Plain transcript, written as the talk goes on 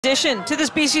Addition to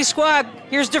this BC squad.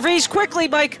 Here's DeVries quickly,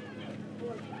 Mike.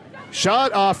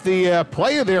 Shot off the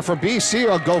player there for BC,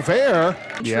 Gobert.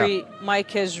 Yeah.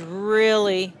 Mike has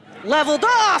really leveled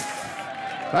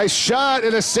off. Nice shot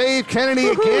and a save. Kennedy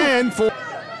again for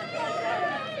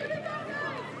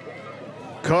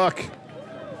Cook.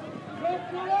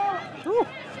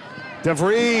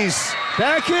 DeVries,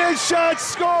 backhand shot,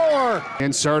 score.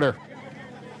 Inserter.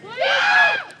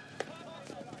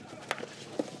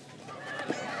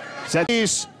 Set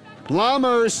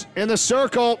Lammers in the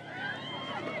circle.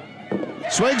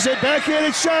 Swings it,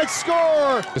 backhanded shot,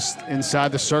 score. Just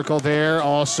inside the circle there,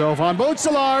 also Von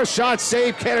Boonselar, shot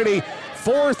save, Kennedy,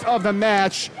 fourth of the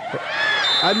match.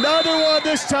 Another one,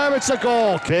 this time it's a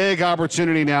goal. Big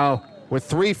opportunity now with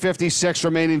 3:56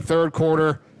 remaining third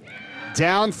quarter.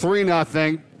 Down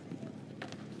 3-0.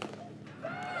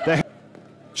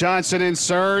 Johnson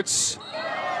inserts.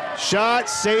 Shot,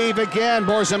 save again.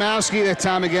 Borzymowski, that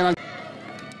time again.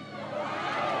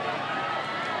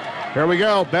 Here we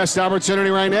go. Best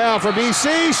opportunity right now for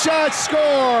BC. Shot,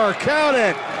 score. Count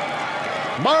it.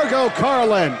 Margot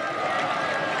Carlin.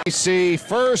 BC,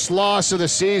 first loss of the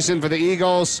season for the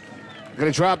Eagles.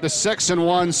 Going to drop to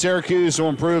 6-1. Syracuse will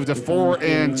improve to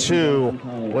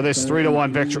 4-2 with this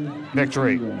 3-1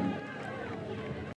 victory.